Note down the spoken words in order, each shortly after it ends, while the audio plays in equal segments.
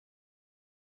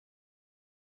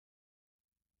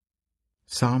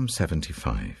Psalm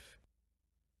 75.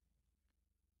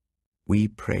 We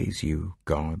praise you,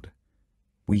 God.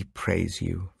 We praise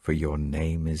you, for your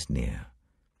name is near.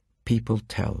 People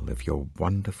tell of your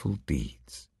wonderful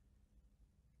deeds.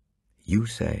 You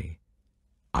say,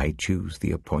 I choose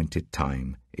the appointed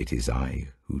time, it is I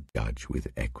who judge with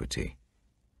equity.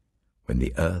 When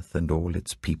the earth and all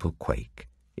its people quake,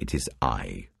 it is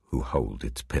I who hold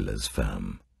its pillars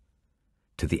firm.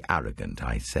 To the arrogant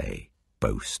I say,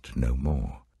 boast no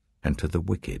more, and to the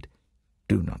wicked,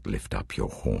 do not lift up your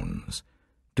horns.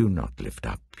 Do not lift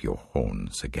up your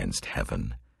horns against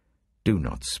heaven. Do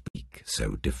not speak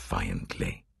so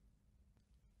defiantly.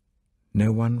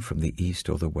 No one from the east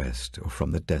or the west or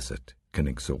from the desert can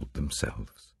exalt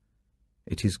themselves.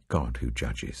 It is God who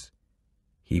judges.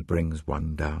 He brings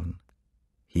one down,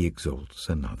 he exalts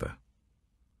another.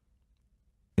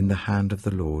 In the hand of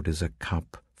the Lord is a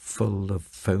cup full of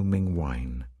foaming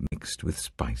wine mixed with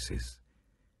spices.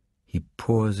 He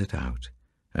pours it out,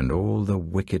 and all the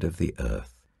wicked of the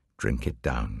earth drink it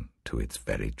down to its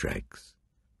very dregs.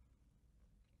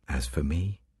 As for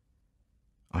me,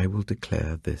 I will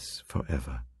declare this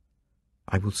forever.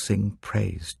 I will sing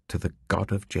praise to the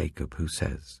God of Jacob, who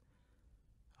says,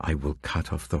 I will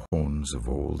cut off the horns of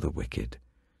all the wicked,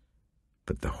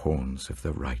 but the horns of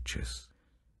the righteous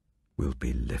will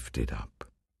be lifted up.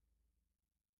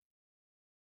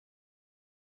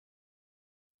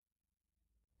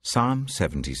 Psalm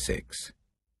 76.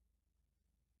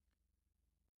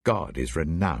 God is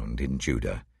renowned in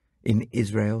Judah. In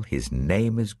Israel his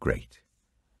name is great.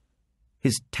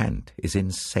 His tent is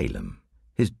in Salem,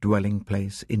 his dwelling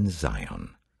place in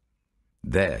Zion.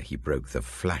 There he broke the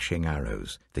flashing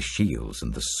arrows, the shields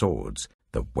and the swords,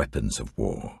 the weapons of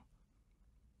war.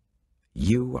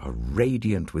 You are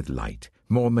radiant with light,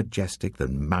 more majestic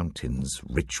than mountains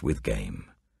rich with game.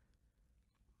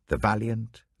 The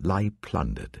valiant lie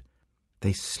plundered.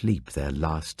 They sleep their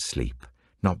last sleep.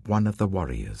 Not one of the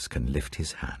warriors can lift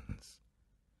his hands.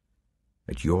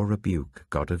 At your rebuke,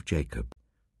 God of Jacob,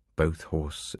 both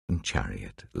horse and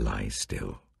chariot lie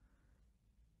still.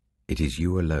 It is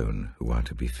you alone who are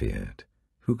to be feared.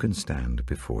 Who can stand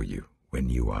before you when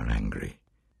you are angry?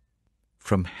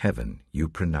 From heaven you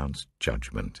pronounced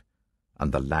judgment,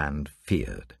 and the land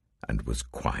feared and was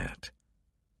quiet,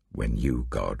 when you,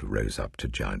 God, rose up to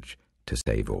judge, to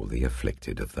save all the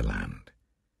afflicted of the land.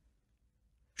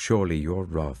 Surely your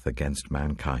wrath against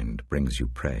mankind brings you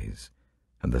praise,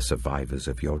 and the survivors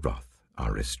of your wrath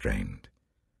are restrained.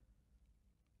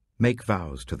 Make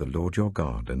vows to the Lord your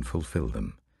God and fulfill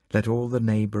them. Let all the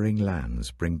neighboring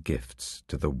lands bring gifts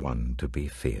to the one to be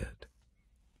feared.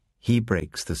 He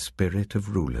breaks the spirit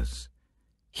of rulers.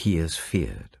 He is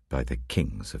feared by the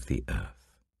kings of the earth.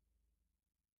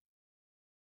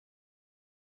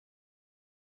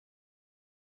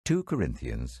 2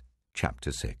 Corinthians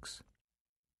chapter 6.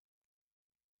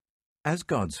 As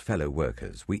God's fellow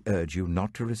workers, we urge you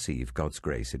not to receive God's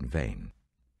grace in vain.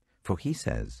 For he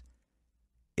says,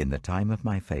 in the time of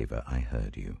my favor I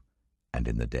heard you, and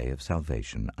in the day of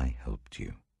salvation I helped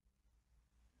you.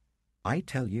 I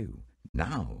tell you,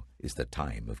 now is the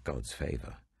time of God's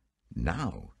favor.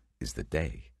 Now is the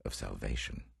day of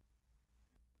salvation.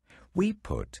 We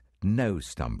put no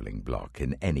stumbling block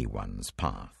in anyone's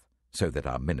path, so that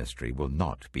our ministry will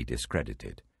not be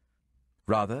discredited.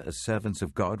 Rather, as servants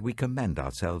of God, we commend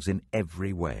ourselves in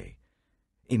every way,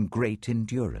 in great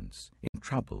endurance, in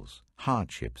troubles,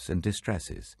 hardships, and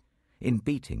distresses, in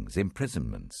beatings,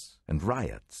 imprisonments, and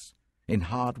riots, in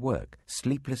hard work,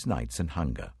 sleepless nights and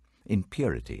hunger, in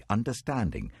purity,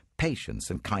 understanding, patience,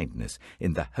 and kindness,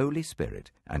 in the Holy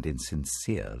Spirit, and in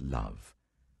sincere love,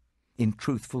 in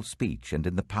truthful speech and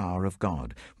in the power of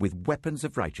God, with weapons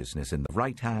of righteousness in the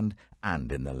right hand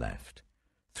and in the left,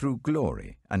 through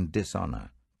glory and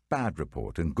dishonor, bad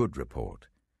report and good report,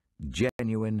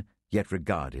 genuine yet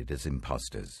regarded as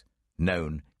impostors,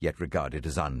 known yet regarded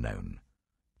as unknown,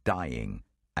 dying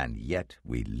and yet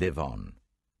we live on,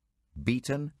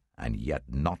 beaten and yet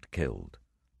not killed,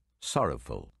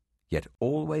 sorrowful yet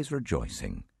always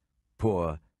rejoicing,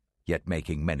 poor yet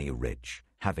making many rich,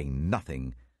 having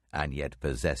nothing and yet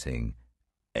possessing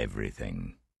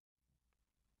everything.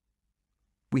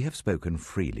 We have spoken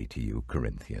freely to you,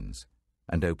 Corinthians,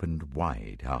 and opened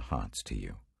wide our hearts to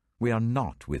you. We are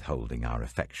not withholding our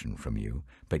affection from you,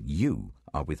 but you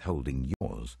are withholding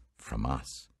yours from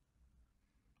us.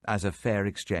 As a fair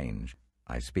exchange,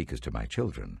 I speak as to my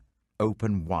children,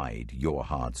 open wide your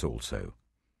hearts also.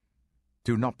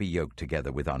 Do not be yoked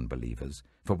together with unbelievers,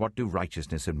 for what do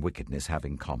righteousness and wickedness have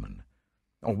in common?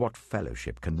 Or what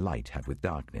fellowship can light have with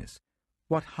darkness?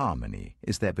 What harmony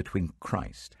is there between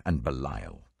Christ and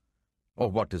Belial? Or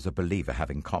what does a believer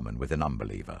have in common with an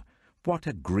unbeliever? What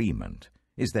agreement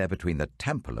is there between the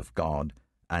temple of God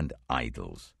and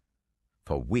idols?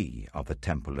 For we are the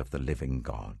temple of the living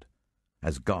God.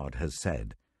 As God has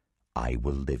said, I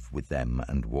will live with them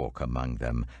and walk among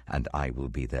them, and I will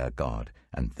be their God,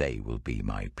 and they will be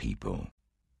my people.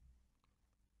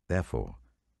 Therefore,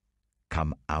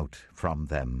 come out from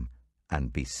them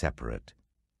and be separate,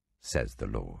 says the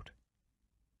Lord.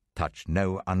 Touch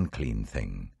no unclean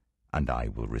thing, and I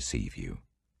will receive you.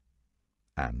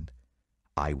 And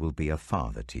I will be a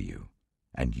father to you,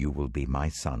 and you will be my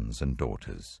sons and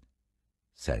daughters,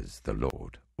 says the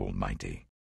Lord Almighty.